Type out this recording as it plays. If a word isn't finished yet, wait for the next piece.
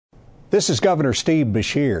This is Governor Steve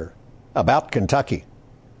Beshear about Kentucky.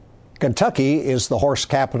 Kentucky is the horse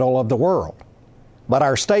capital of the world, but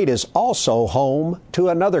our state is also home to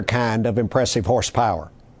another kind of impressive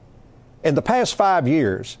horsepower. In the past 5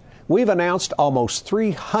 years, we've announced almost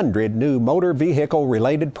 300 new motor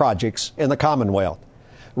vehicle-related projects in the Commonwealth,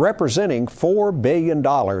 representing $4 billion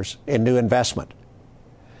in new investment.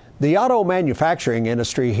 The auto manufacturing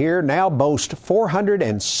industry here now boasts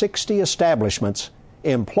 460 establishments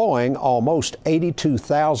employing almost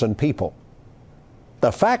 82,000 people.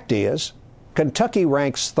 The fact is, Kentucky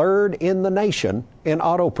ranks third in the nation in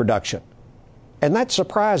auto production, and that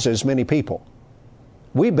surprises many people.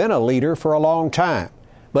 We've been a leader for a long time,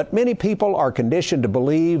 but many people are conditioned to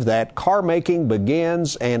believe that car making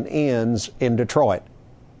begins and ends in Detroit.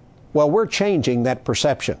 Well, we're changing that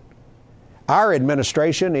perception. Our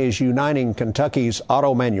administration is uniting Kentucky's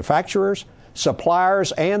auto manufacturers,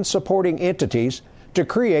 suppliers, and supporting entities to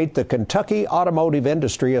create the Kentucky Automotive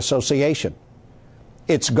Industry Association.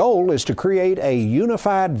 Its goal is to create a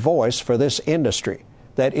unified voice for this industry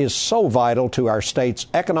that is so vital to our state's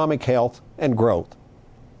economic health and growth.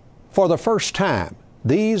 For the first time,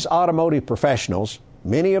 these automotive professionals,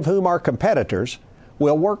 many of whom are competitors,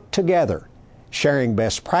 will work together, sharing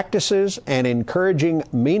best practices and encouraging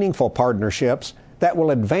meaningful partnerships that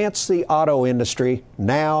will advance the auto industry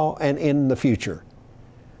now and in the future.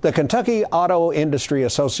 The Kentucky Auto Industry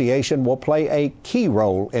Association will play a key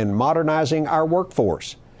role in modernizing our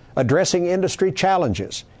workforce, addressing industry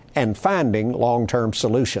challenges, and finding long-term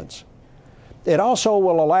solutions. It also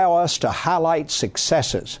will allow us to highlight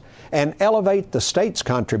successes and elevate the state's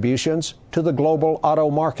contributions to the global auto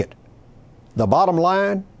market. The bottom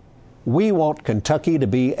line, we want Kentucky to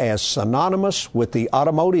be as synonymous with the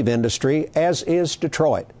automotive industry as is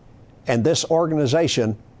Detroit, and this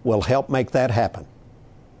organization will help make that happen.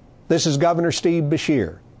 This is Governor Steve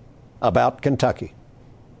Beshear about Kentucky.